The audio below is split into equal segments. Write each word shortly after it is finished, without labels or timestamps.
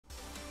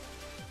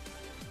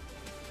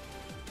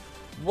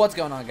What's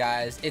going on,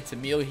 guys? It's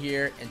Emil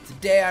here, and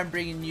today I'm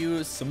bringing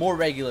you some more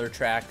regular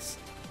tracks.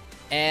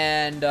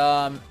 And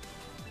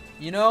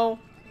you know,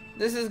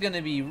 this is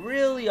gonna be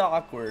really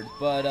awkward,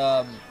 but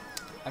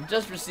I'm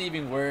just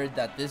receiving word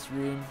that this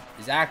room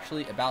is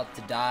actually about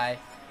to die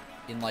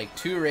in like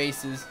 2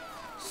 races.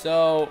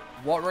 So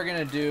what we're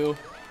gonna do,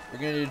 we're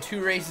gonna do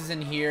 2 races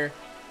in here,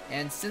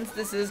 and since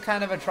this is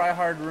kind of a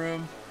try-hard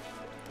room,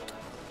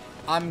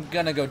 I'm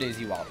gonna go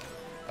Daisy Wild.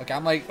 Okay,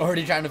 I'm like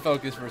already trying to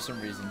focus for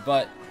some reason,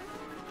 but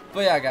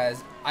yeah,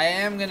 guys, I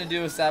am gonna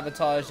do a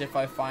sabotage if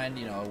I find,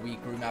 you know, a weak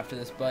room after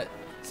this. But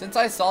since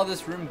I saw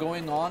this room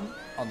going on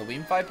the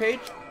Weemfi page,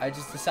 I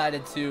just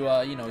decided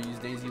to, you know, use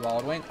Daisy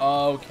Wild Wing.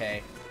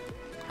 Okay,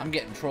 I'm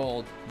getting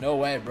trolled. No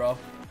way, bro.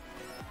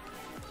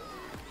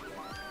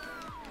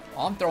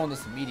 Oh, I'm throwing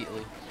this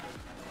immediately.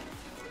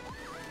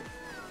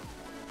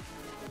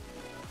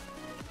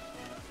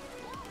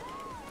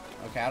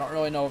 Okay, I don't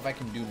really know if I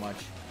can do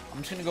much. I'm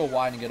just gonna go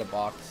wide and get a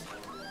box.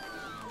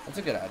 That's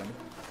a good item.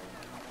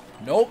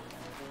 Nope.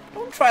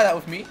 Don't try that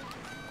with me.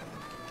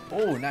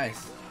 Oh,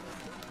 nice.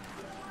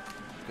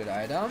 Good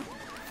item.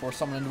 Force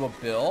someone into a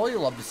bill. You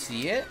love to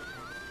see it.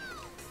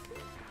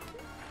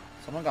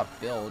 Someone got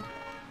billed.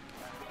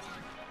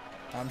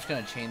 I'm just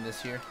gonna chain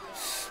this here.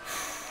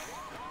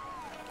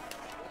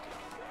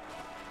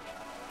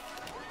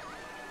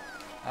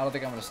 I don't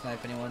think I'm gonna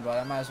snipe anyone, but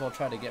I might as well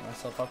try to get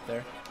myself up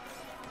there.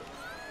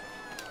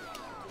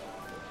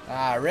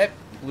 Ah, rip.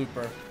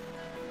 Blooper.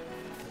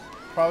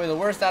 Probably the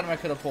worst item I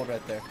could have pulled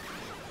right there.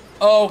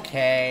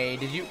 Okay,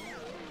 did you...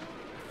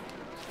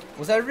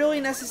 Was that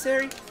really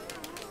necessary?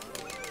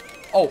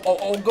 Oh,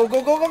 go,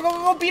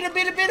 beat him.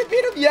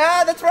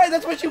 Yeah, that's right,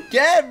 that's what you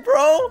get,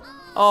 bro.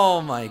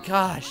 Oh my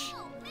gosh.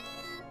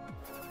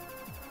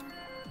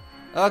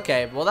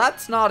 Okay, well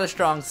that's not a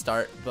strong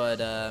start, but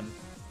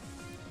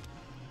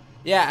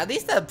yeah, at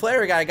least that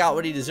player guy got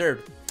what he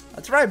deserved.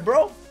 That's right,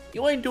 bro.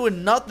 You ain't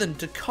doing nothing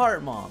to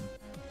Kart Mom.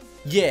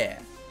 Yeah.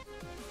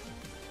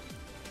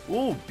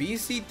 Ooh,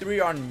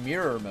 BC3 on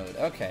mirror mode.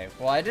 Okay,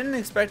 well I didn't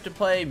expect to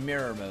play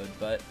mirror mode,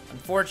 but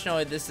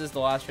unfortunately this is the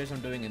last race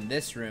I'm doing in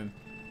this room.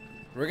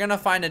 We're gonna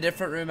find a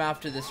different room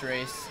after this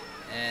race,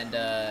 and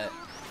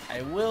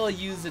I will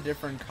use a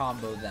different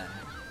combo then.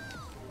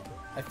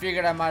 I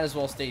figured I might as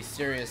well stay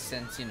serious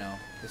since, you know,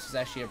 this is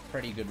actually a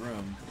pretty good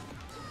room.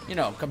 You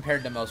know,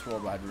 compared to most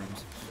worldwide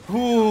rooms.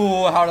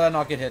 Ooh, how did I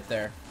not get hit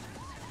there?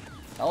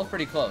 That was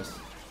pretty close.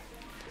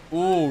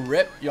 Ooh,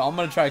 rip. Yo, I'm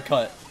gonna try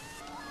cut.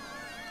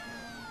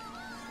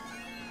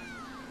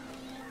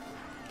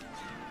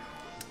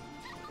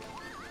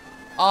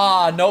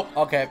 Ah, nope.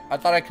 Okay, I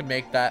thought I could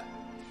make that.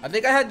 I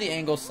think I had the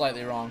angle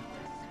slightly wrong.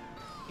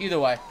 Either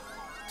way,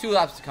 2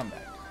 laps to come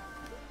back.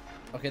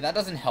 Okay, that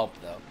doesn't help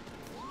though.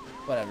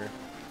 Whatever.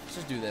 Let's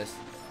just do this.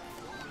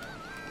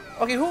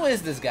 Okay, who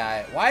is this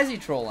guy? Why is he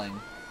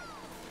trolling?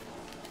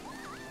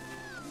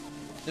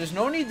 There's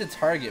no need to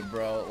target,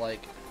 bro.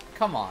 Like,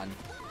 come on.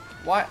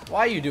 Why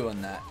are you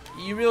doing that?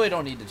 You really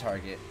don't need to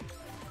target.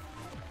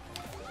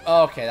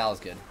 Okay, that was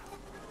good.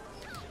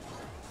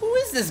 Who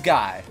is this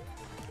guy?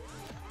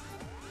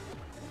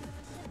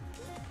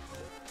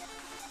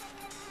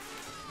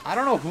 I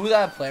don't know who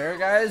that player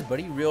guy is, but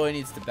he really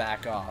needs to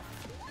back off.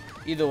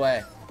 Either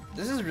way,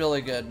 this is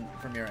really good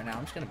for me right now.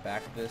 I'm just gonna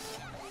back this.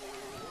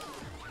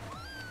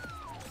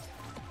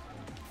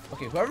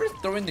 Okay, whoever's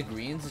throwing the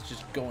greens is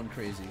just going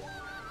crazy.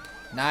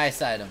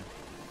 Nice item.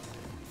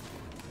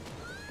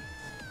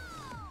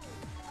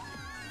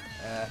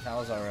 That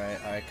was alright.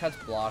 Alright, cut's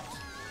blocked.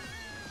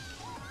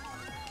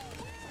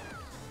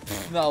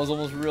 That was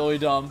almost really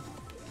dumb.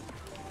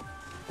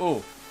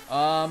 Ooh.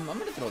 I'm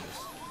gonna throw this.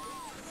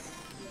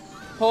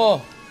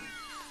 Oh.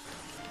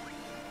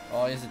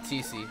 Oh, he has a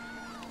TC.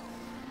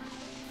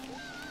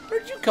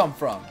 Where'd you come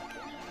from?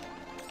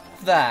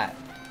 That.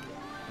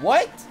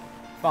 What?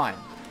 Fine.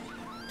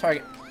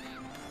 Target.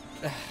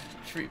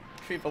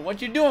 Treepa,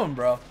 what you doing,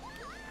 bro?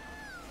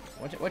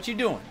 What you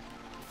doing?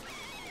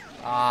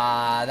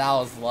 Ah, that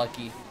was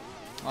lucky.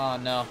 Oh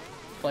no.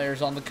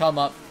 Player's on the come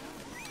up.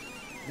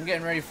 I'm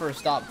getting ready for a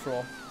stop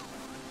troll.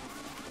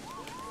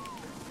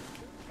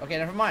 Okay,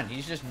 never mind.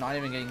 He's just not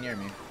even getting near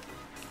me.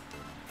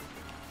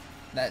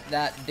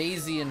 That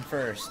Daisy in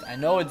first. I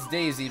know it's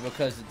Daisy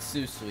because it's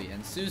Susui,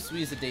 and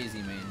Susui's a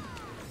Daisy main.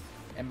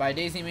 And by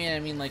Daisy main, I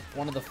mean like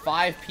one of the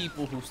 5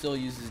 people who still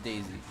uses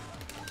Daisy.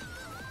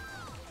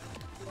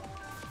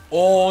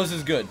 Oh, this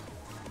is good.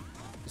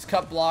 Is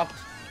cut blocked?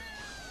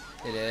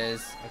 It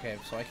is. Okay,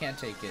 so I can't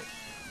take it.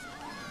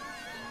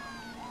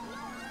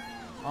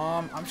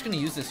 I'm just gonna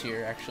use this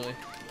here, actually.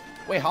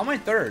 Wait, how am I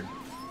 3rd?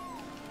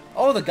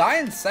 Oh, the guy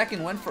in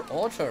 2nd went for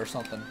Ultra or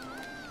something.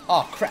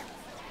 Oh, crap.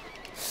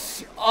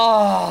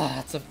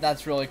 Oh,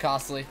 that's really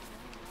costly.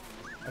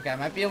 Okay, I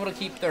might be able to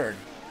keep 3rd.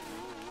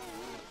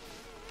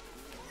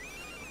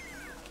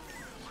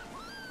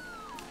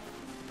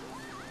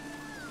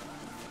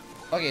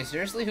 Okay,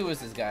 seriously, who is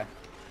this guy?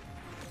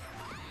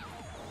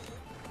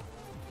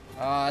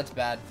 That's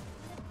bad.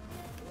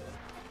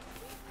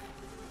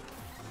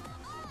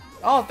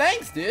 Oh,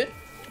 thanks, dude.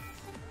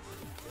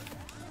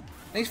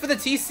 Thanks for the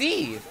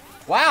TC.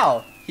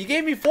 Wow, he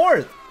gave me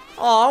 4th.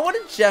 Aw, what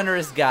a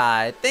generous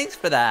guy. Thanks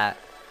for that.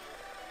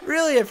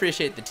 Really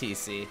appreciate the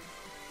TC.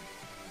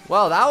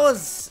 Well, that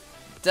was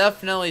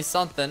definitely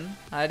something.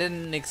 I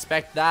didn't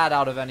expect that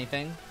out of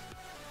anything.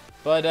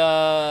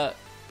 But,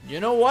 you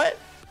know what?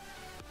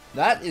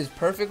 That is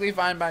perfectly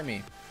fine by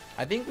me.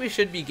 I think we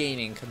should be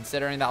gaining,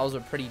 considering that was a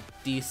pretty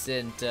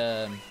decent,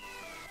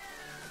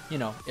 you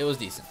know, it was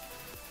decent.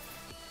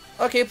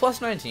 Okay,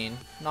 plus 19.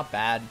 Not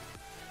bad.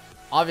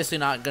 Obviously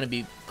not going to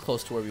be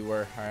close to where we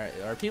were. Alright,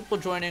 are people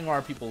joining or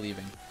are people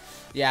leaving?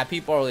 Yeah,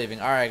 people are leaving.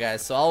 Alright,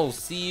 guys, so I'll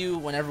see you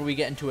whenever we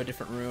get into a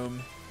different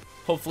room.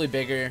 Hopefully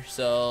bigger,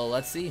 so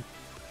let's see.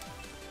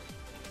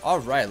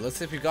 Alright, looks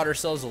like we got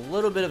ourselves a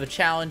little bit of a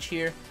challenge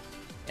here.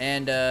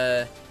 And,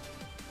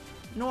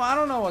 no, I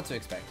don't know what to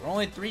expect. We're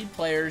only 3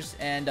 players,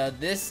 and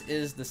this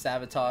is the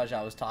sabotage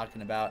I was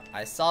talking about.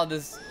 I saw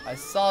this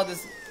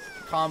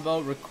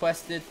combo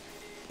requested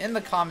in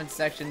the comments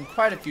section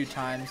quite a few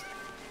times.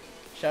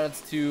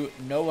 Shoutouts to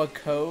Noah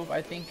Cove,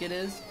 I think it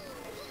is.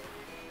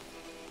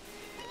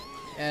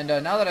 And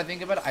now that I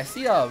think about it, I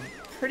see a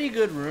pretty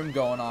good room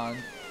going on.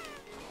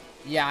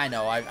 Yeah, I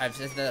know. I've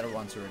said that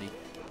once already.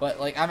 But,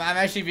 like, I'm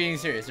actually being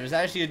serious. There's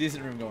actually a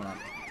decent room going on.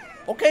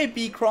 Okay,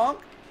 B-Kronk.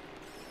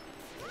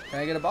 Can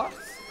I get a box?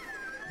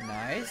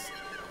 Nice.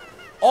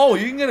 Oh,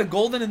 you can get a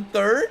golden in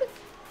 3rd?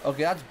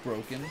 Okay, that's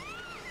broken.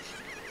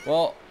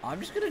 Well, I'm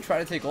just going to try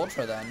to take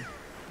Ultra then.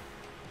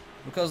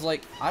 Because,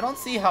 like, I don't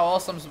see how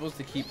else I'm supposed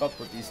to keep up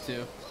with these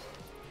two.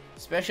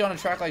 Especially on a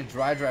track like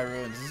Dry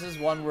Ruins. This is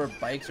one where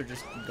bikes are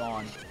just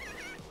gone.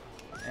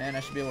 And I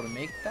should be able to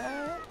make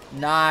that.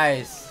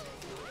 Nice.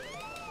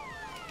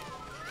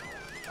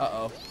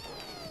 Uh-oh.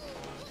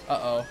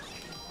 Uh-oh.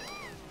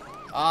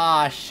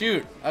 Ah,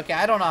 shoot. Okay,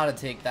 I don't know how to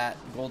take that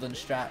golden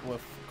strat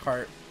with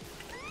Kart.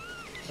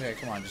 Okay,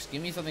 come on. Just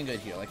give me something good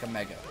here, like a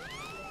Mega.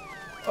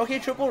 Okay,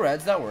 triple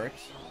reds. That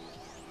works.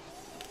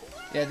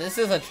 Yeah, this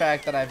is a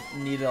track that I've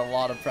needed a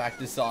lot of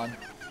practice on.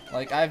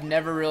 Like, I've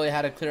never really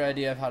had a clear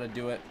idea of how to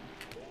do it.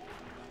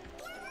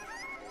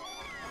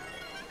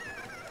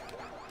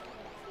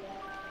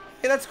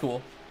 Okay, that's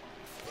cool.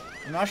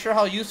 I'm not sure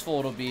how useful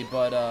it'll be,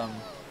 but,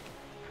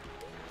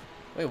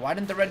 wait, why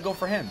didn't the red go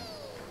for him?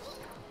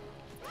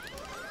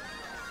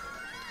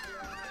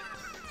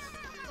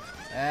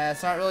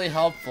 It's not really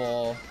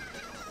helpful.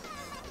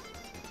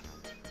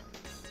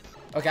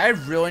 Okay, I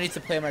really need to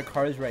play my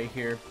cards right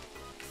here.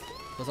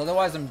 Because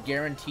otherwise I'm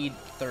guaranteed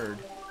 3rd.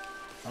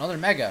 Another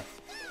Mega.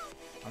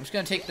 I'm just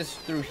going to take this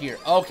through here.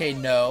 Okay,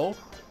 no.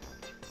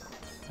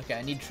 Okay,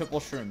 I need triple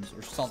shrooms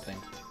or something.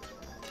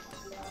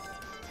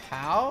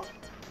 How?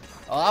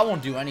 Oh, that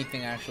won't do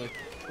anything, actually.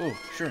 Ooh,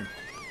 shroom.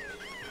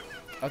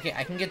 Okay,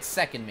 I can get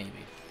 2nd, maybe.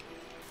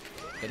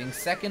 Getting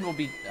 2nd will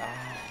be...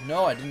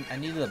 no, I didn't. I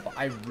needed a...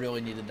 I really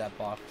needed that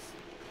box.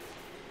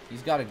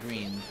 He's got a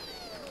green.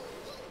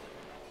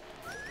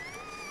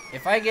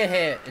 If I get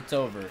hit, it's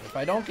over. If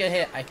I don't get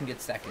hit, I can get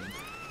 2nd.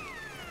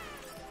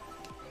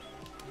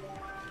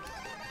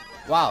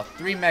 Wow,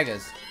 3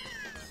 Megas.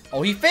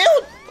 Oh, he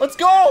failed! Let's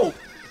go!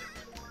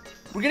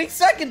 We're getting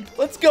 2nd!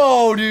 Let's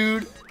go,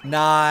 dude!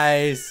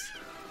 Nice.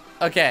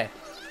 Okay.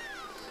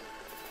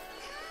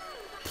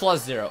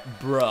 +0.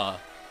 Bruh.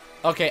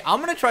 Okay, I'm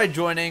gonna try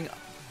joining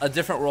a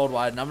different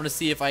worldwide, and I'm gonna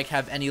see if I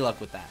have any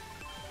luck with that.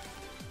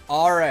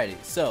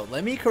 Alrighty, so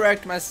let me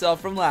correct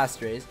myself from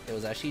last race. It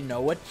was actually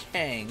Noah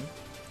Chang.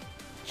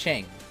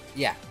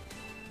 Yeah.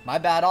 My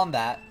bad on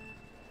that.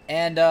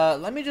 And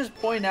let me just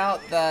point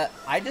out that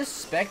I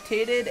just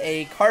spectated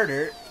a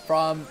karter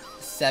from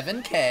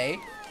 7K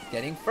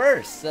getting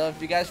 1st. So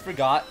if you guys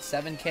forgot,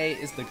 7K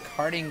is the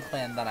karting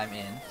clan that I'm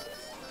in.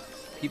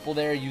 People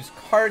there use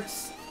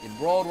karts in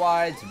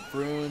worldwides and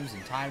brooms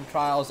and time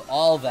trials,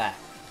 all that.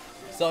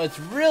 So it's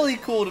really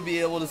cool to be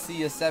able to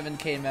see a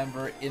 7K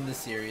member in the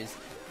series,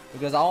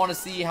 because I want to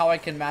see how I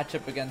can match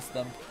up against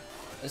them,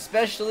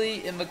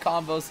 especially in the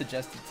combo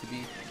suggested to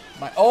be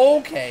my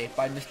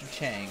by Mr.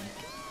 Chang.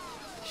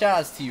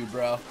 Shoutouts to you,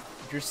 bro.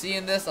 If you're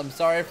seeing this, I'm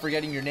sorry for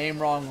getting your name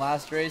wrong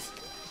last race.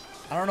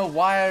 I don't know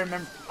why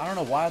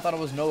I thought it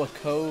was Noah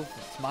Cove.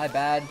 It's my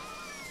bad.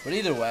 But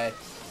either way,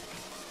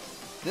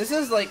 this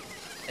is like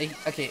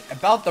okay,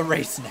 about the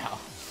race now.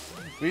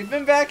 We've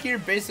been back here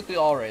basically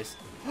all race.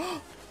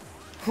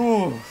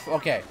 Whew,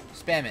 okay,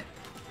 spam it.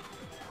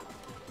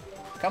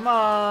 Come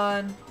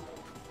on.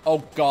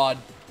 Oh god.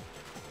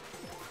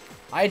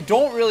 I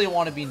don't really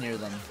want to be near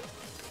them.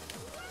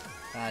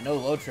 No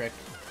low trick.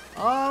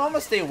 I'm gonna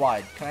stay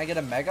wide. Can I get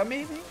a Mega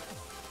maybe?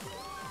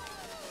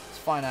 It's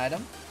a fine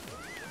item.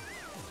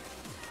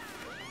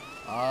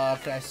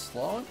 Can I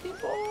slow on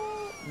people?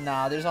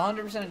 Nah, there's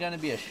 100% gonna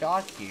be a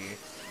shock here.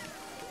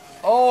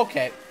 Oh,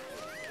 okay.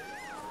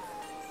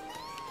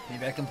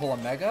 Maybe I can pull a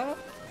Mega?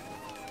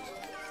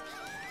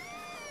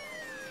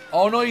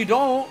 Oh, no, you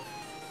don't.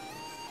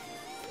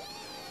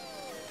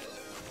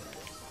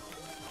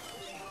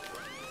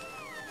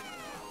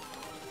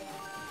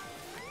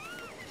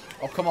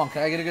 Oh, come on.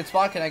 Can I get a good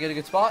spot? Can I get a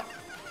good spot?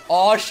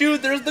 Oh,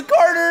 shoot. There's the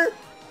Carter.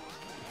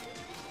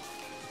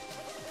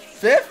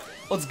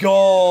 5th? Let's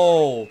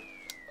go.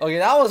 Okay,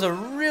 that was a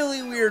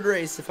really weird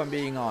race, if I'm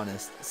being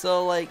honest.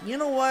 So, like, you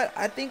know what?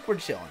 I think we're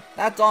chilling.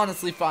 That's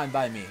honestly fine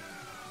by me.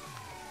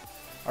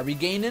 Are we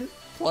gaining?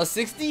 Plus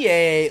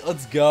 68.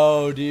 Let's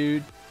go,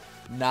 dude.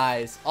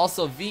 Nice.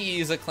 Also, VE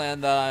is a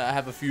clan that I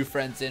have a few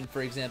friends in.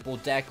 For example,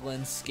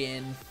 Declan,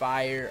 Skin,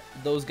 Fire.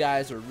 Those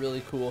guys are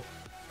really cool.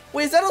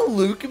 Wait, is that a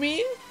Luke meme?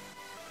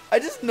 I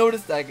just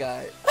noticed that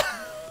guy.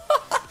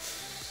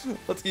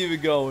 Let's keep it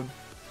going.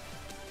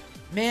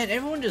 Man,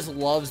 everyone just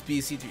loves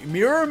BC3.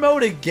 Mirror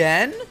mode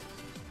again?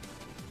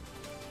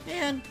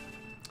 Man.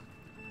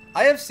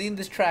 I have seen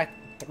this track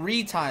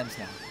 3 times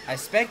now. I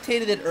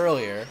spectated it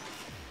earlier.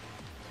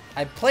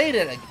 I played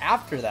it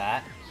after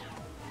that.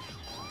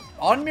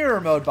 On mirror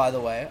mode, by the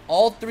way.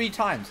 All 3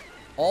 times.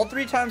 All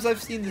 3 times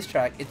I've seen this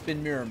track, it's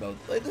been mirror mode.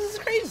 Like, this is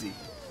crazy.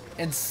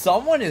 And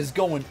someone is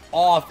going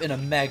off in a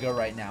mega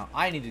right now.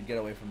 I need to get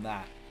away from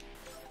that.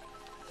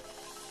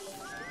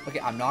 Okay,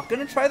 I'm not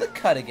going to try the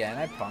cut again.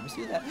 I promise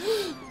you that.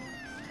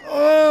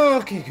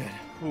 Okay,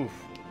 good. Oof.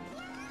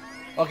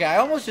 Okay, I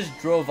almost just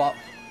drove up.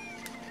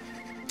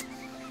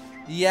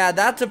 Yeah,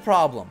 that's a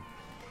problem.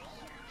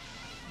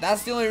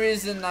 That's the only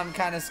reason I'm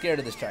kind of scared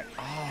of this track.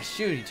 Ah, oh,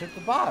 shoot, he took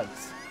the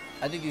box.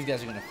 I think these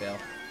guys are going to fail.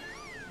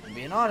 I'm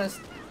being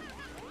honest.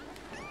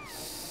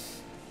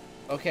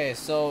 Okay,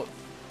 so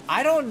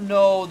I don't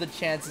know the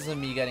chances of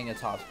me getting a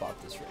top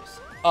spot this race.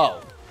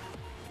 Oh.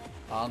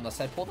 Unless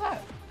I pull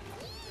that.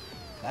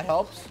 That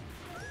helps.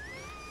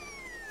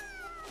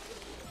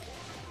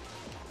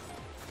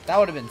 That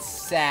would have been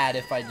sad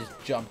if I just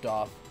jumped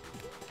off.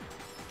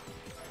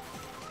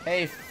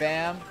 Hey,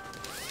 fam.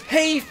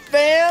 Hey,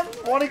 fam!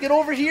 Want to get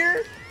over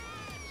here?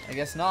 I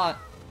guess not.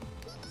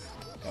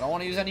 I don't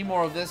want to use any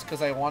more of this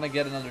because I want to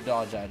get another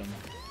dodge item.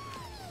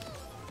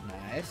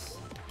 Nice.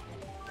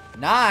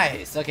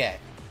 Nice! Okay.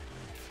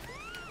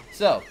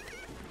 So,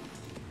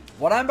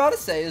 what I'm about to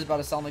say is about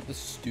to sound like the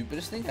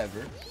stupidest thing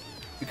ever.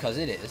 Because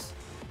it is.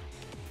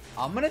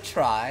 I'm going to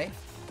try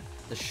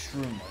the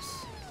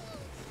Shroomless.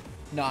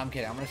 No, I'm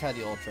kidding. I'm going to try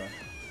the Ultra.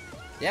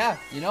 Yeah,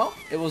 you know,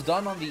 it was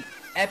done on the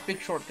Epic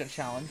Shortcut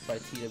Challenge by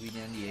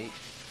TW98.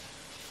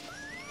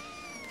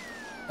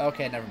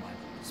 Okay, never mind.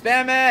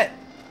 Spam it!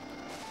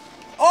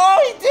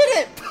 Oh, he did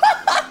it!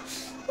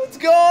 Let's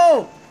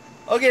go!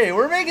 Okay,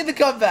 we're making the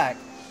comeback.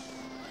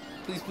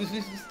 Please, please,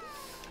 please, please.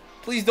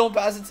 Please don't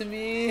pass it to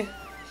me.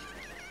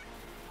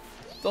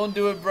 Don't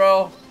do it,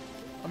 bro.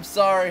 I'm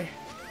sorry.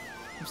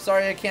 I'm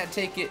sorry I can't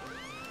take it.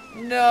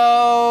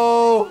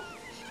 No!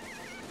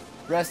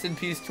 Rest in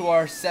peace to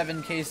our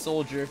 7K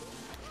soldier.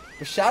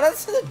 But shout out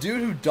to the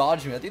dude who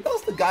dodged me. I think that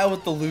was the guy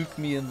with the Luke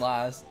me in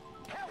last.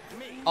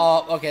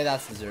 Oh, okay,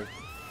 that's deserved.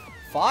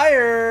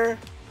 Fire!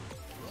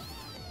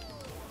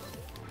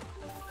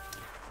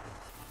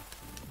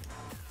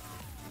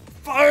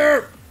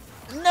 Fire!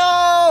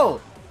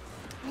 No!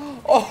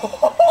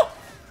 Oh,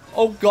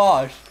 oh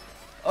gosh.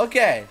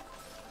 Okay.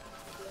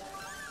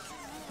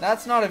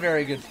 That's not a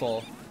very good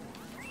pull,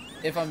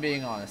 if I'm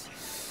being honest.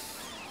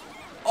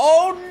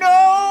 Oh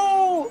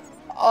no!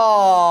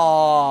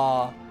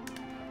 Aww.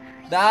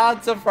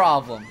 That's a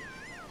problem.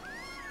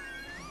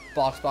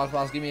 Box, box,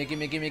 box. Give me it, give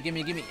me it, give me it, give me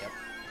it, give me it. Yep.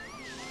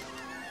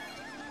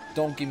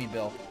 Don't give me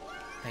Bill.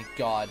 Thank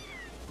God.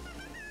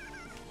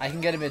 I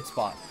can get a mid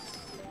spot.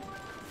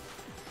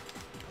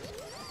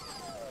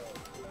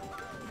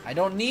 I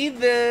don't need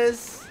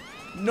this.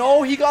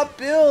 No, he got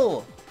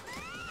Bill.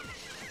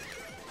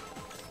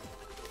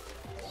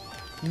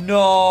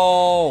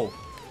 No.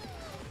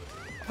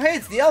 Hey,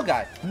 it's the L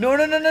guy. No,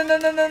 no, no, no, no,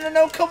 no, no, no,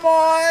 no. Come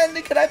on.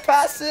 Can I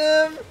pass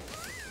him?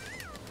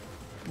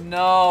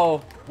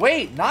 No.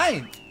 Wait,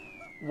 9.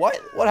 What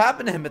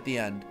happened to him at the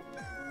end?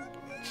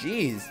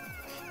 Jeez.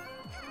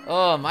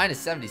 Oh, minus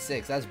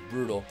 76. That's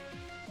brutal.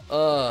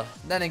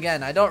 Then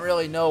again, I don't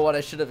really know what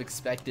I should have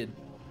expected.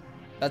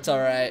 That's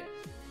alright.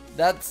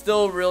 That's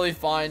still really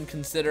fine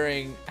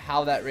considering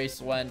how that race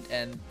went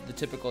and the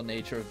typical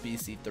nature of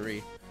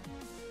BC3.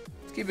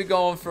 Let's keep it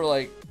going for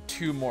like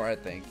 2 more, I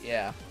think.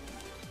 Yeah.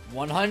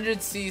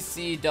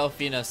 100cc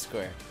Delfina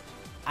Square.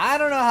 I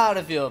don't know how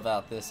to feel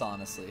about this,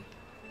 honestly.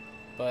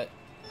 But...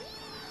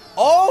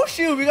 oh,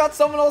 shoot! We got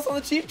someone else on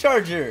the Cheep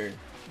Charger!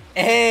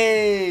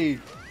 Hey!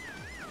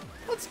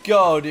 Let's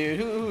go, dude.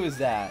 Who is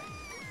that?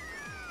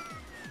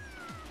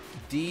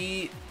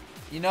 D...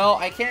 you know,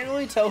 I can't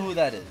really tell who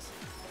that is.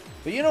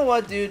 But you know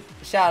what, dude?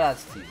 Shout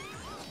outs to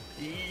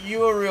you.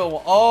 You a real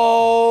one.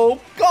 Oh,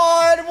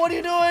 God! What are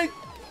you doing?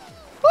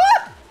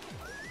 Ah!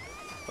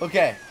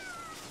 Okay.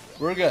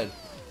 We're good.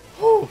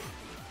 Whew.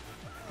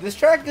 This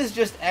track is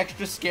just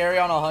extra scary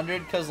on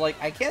 100 because, like,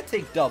 I can't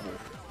take double.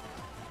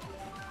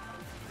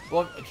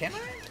 Well, can I?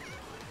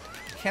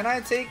 Can I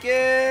take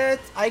it?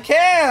 I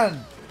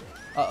can!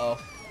 Uh-oh.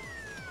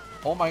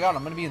 Oh my God,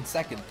 I'm gonna be in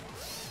second.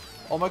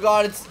 Oh my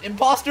God, it's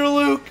Imposter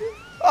Luke!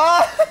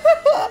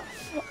 Ah!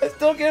 I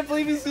still can't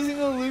believe he's using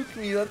the Luke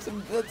me. That's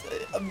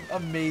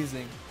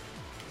amazing.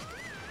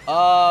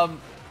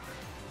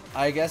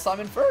 I guess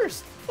I'm in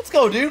first. Let's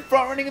go, dude.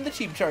 Front running in the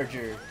Cheep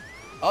Charger.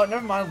 Oh,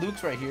 never mind.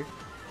 Luke's right here.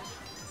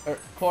 Or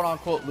quote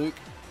unquote Luke.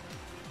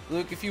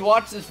 Luke, if you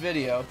watch this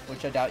video,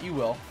 which I doubt you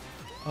will,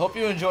 I hope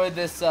you enjoyed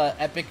this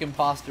epic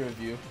imposter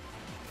review.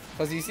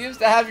 Because he seems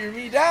to have your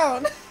me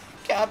down,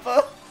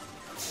 Kappa.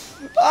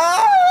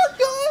 Ah,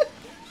 God.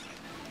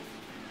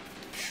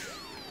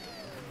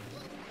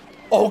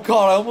 Oh,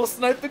 God, I almost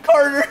sniped the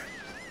Carter.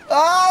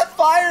 Ah,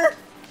 fire.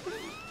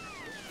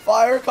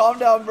 Fire, calm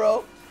down,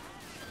 bro.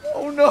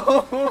 Oh,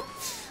 no.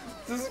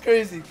 This is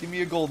crazy. Give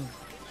me a golden,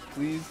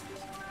 please.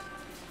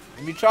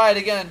 Let me try it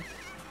again.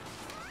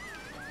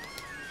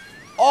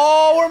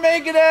 Oh, we're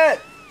making it.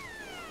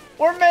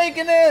 We're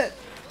making it.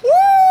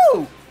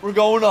 Woo! We're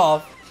going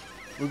off.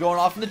 We're going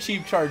off in the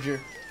Cheep Charger.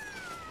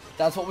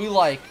 That's what we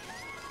like.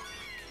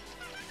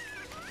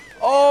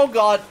 Oh,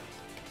 God.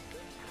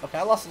 Okay,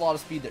 I lost a lot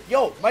of speed there.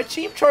 Yo, my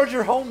Cheep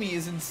Charger homie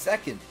is in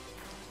second.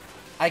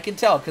 I can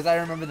tell because I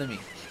remember the meme.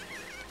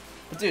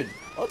 But, dude,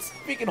 let's see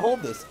if we can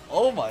hold this.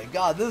 Oh, my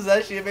God. This is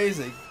actually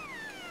amazing.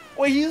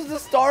 Wait, he used the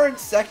star in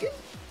second?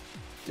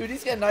 Dude,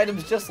 he's getting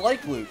items just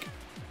like Luke.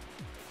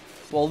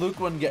 Well, Luke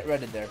wouldn't get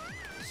redded there.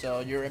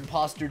 So your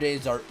imposter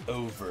days are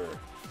over.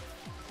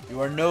 You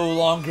are no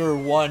longer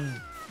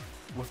one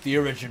with the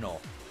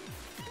original.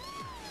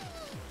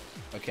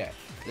 Okay.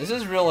 This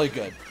is really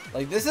good.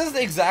 Like, this is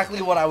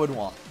exactly what I would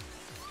want.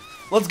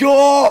 Let's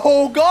go!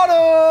 Oh,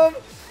 got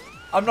him!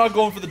 I'm not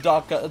going for the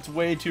dot cut. That's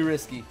way too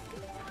risky.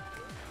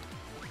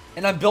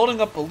 And I'm building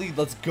up a lead.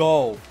 Let's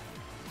go.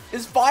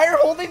 Is Fire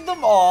holding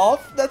them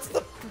off? That's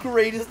the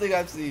greatest thing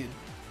I've seen.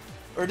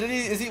 Or did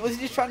he, was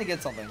he just trying to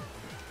get something?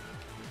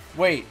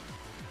 Wait.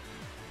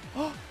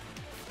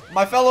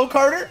 My fellow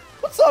Carter?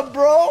 What's up,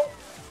 bro?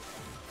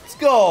 Let's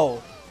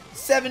go.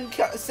 Seven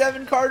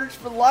Carters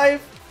for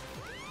life.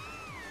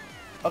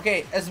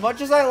 Okay, as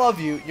much as I love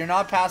you, you're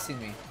not passing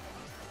me.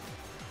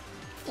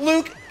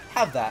 Luke,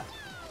 have that.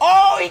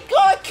 Oh, he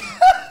got...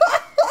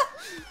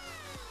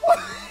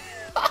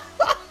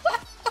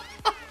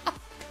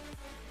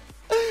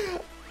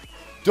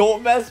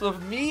 Don't mess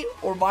with me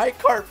or my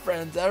Kart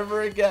friends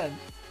ever again.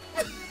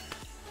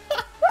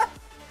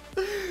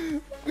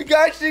 We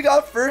actually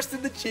got first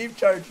in the Cheep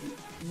Charger.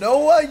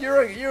 Noah,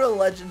 you're a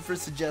legend for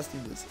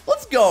suggesting this.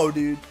 Let's go,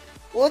 dude.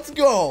 Let's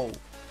go.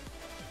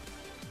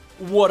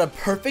 What a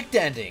perfect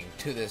ending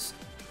to this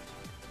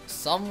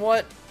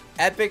somewhat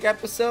epic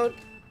episode.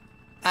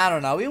 I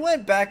don't know. We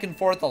went back and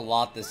forth a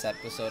lot this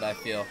episode, I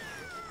feel.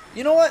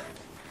 You know what?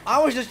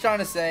 I was just trying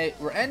to say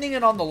we're ending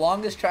it on the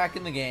longest track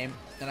in the game,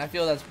 and I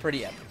feel that's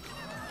pretty epic.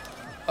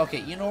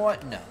 Okay, you know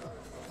what? No.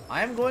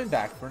 I am going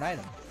back for an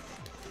item.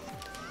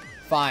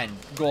 Fine,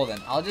 golden.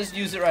 I'll just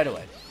use it right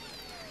away.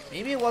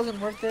 Maybe it wasn't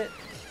worth it.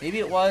 Maybe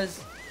it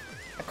was.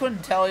 I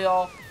couldn't tell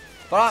y'all.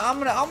 But I'm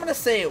gonna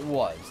say it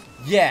was.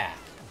 Yeah.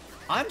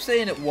 I'm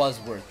saying it was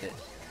worth it.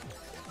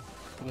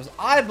 Because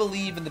I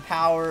believe in the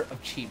power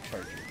of Cheep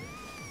Charger.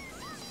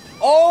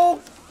 Oh!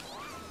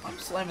 I'm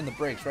slamming the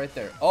brakes right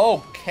there.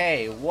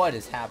 Okay, what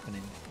is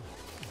happening?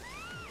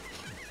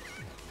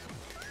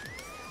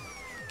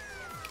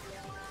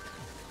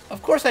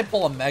 Of course I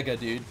pull a mega,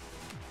 dude.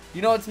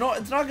 You know, it's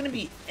not going to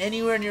be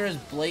anywhere near as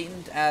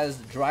blatant as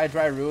Dry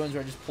Ruins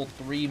where I just pulled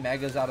 3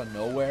 megas out of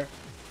nowhere.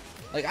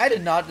 Like, I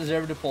did not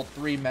deserve to pull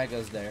 3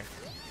 megas there.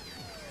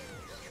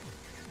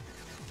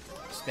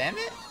 Spam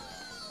it?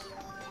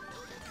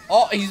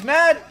 Oh, he's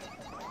mad!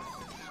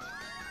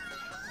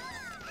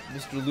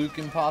 Mr. Luke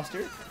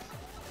Imposter. Do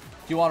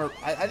you want a...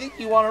 I think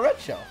you want a red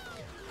shell.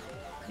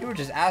 You were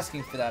just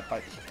asking for that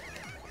by...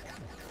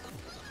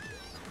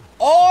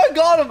 Oh, I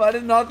got him! I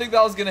did not think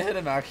that was going to hit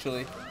him,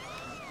 actually.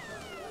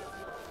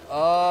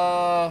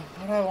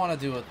 What do I want to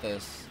do with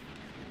this?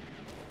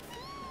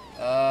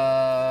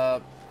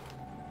 Let's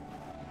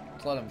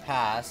let him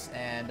pass,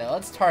 and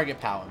let's target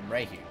power him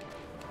right here.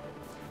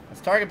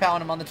 Let's target power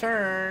him on the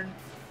turn.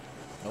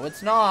 No,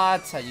 it's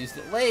not. I used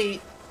it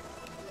late.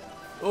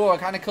 Oh, I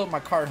kind of killed my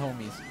cart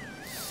homies.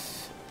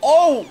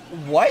 Oh,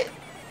 what?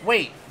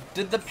 Wait,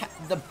 did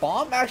the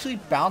bomb actually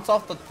bounce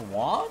off the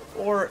thwomp,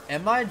 or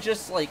am I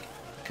just like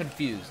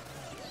confused,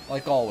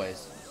 like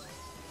always?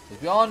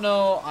 Because we all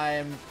know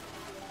I'm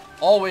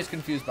always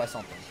confused by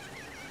something.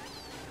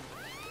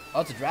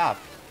 Oh, it's a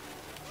draft.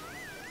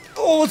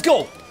 Oh, let's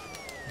go.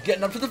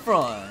 Getting up to the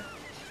front.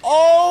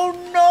 Oh,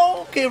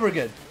 no. Okay, we're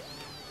good.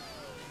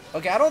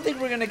 Okay, I don't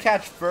think we're going to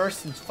catch first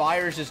since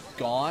fire is just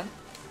gone.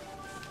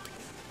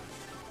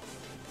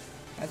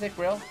 Can I take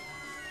rail?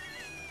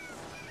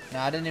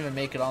 Nah, I didn't even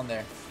make it on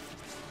there.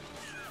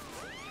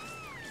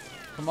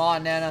 Come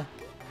on, Nana.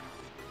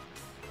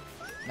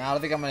 Nah, I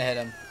don't think I'm going to hit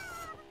him.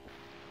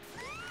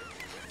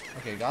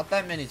 Okay, got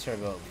that mini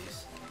turbo at least.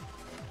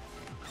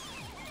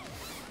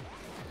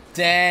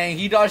 Dang,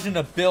 he dodged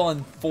into Bill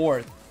in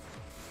 4th.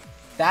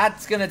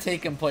 That's gonna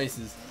take him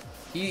places.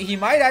 He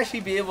might actually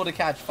be able to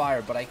catch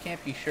fire, but I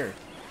can't be sure.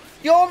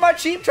 Yo, my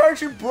Cheep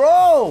Charger,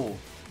 bro!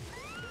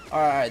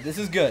 Alright, this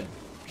is good.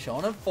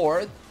 Showing him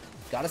 4th.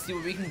 Gotta see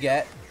what we can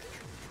get.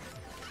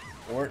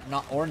 Or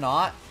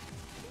not.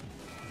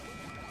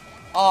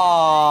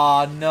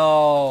 Aw,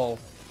 no.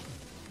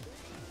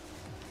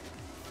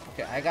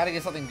 Okay, I gotta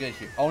get something good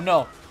here. Oh,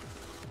 no.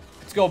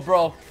 Let's go,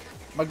 bro.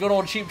 My good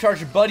old Cheep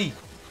Charger buddy.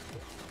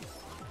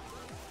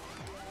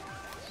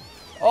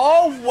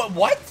 Oh,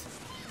 what?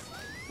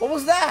 What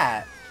was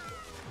that?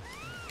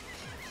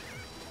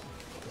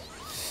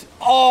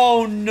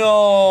 Oh,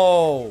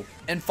 no.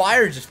 And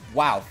fire just,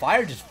 wow,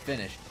 fire just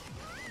finished.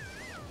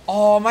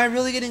 Oh, am I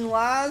really getting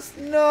last?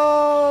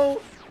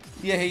 No.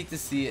 You hate to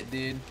see it,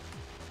 dude.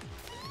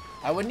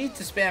 I would need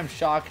to spam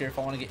shock here if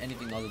I want to get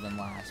anything other than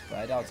last, but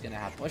I doubt it's going to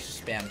happen. Let's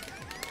just spam.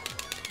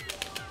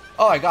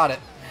 Oh, I got it.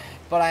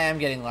 But I am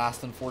getting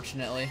last,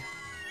 unfortunately.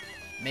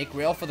 Make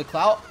rail for the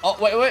clout. Oh,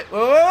 wait.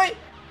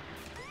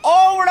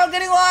 Oh, we're not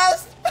getting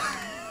last.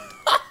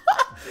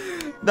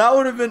 That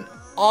would have been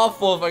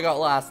awful if I got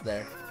last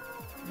there.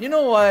 You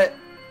know what?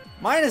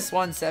 Minus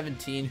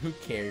 117. Who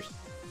cares?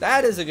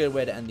 That is a good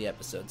way to end the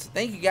episode. So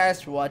thank you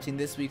guys for watching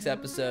this week's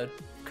episode.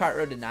 Kart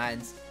Road to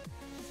 9s.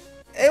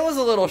 It was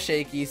a little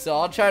shaky, so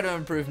I'll try to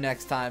improve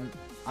next time.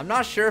 I'm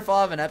not sure if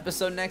I'll have an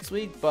episode next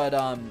week,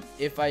 but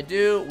if I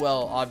do,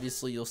 well,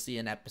 obviously you'll see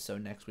an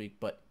episode next week.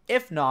 But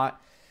if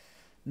not,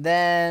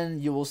 then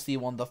you will see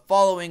one the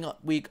following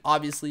week,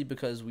 obviously,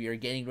 because we are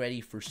getting ready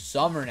for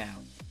summer now.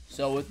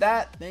 So with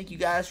that, thank you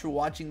guys for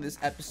watching this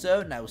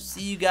episode, and I will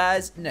see you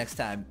guys next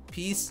time.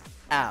 Peace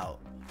out.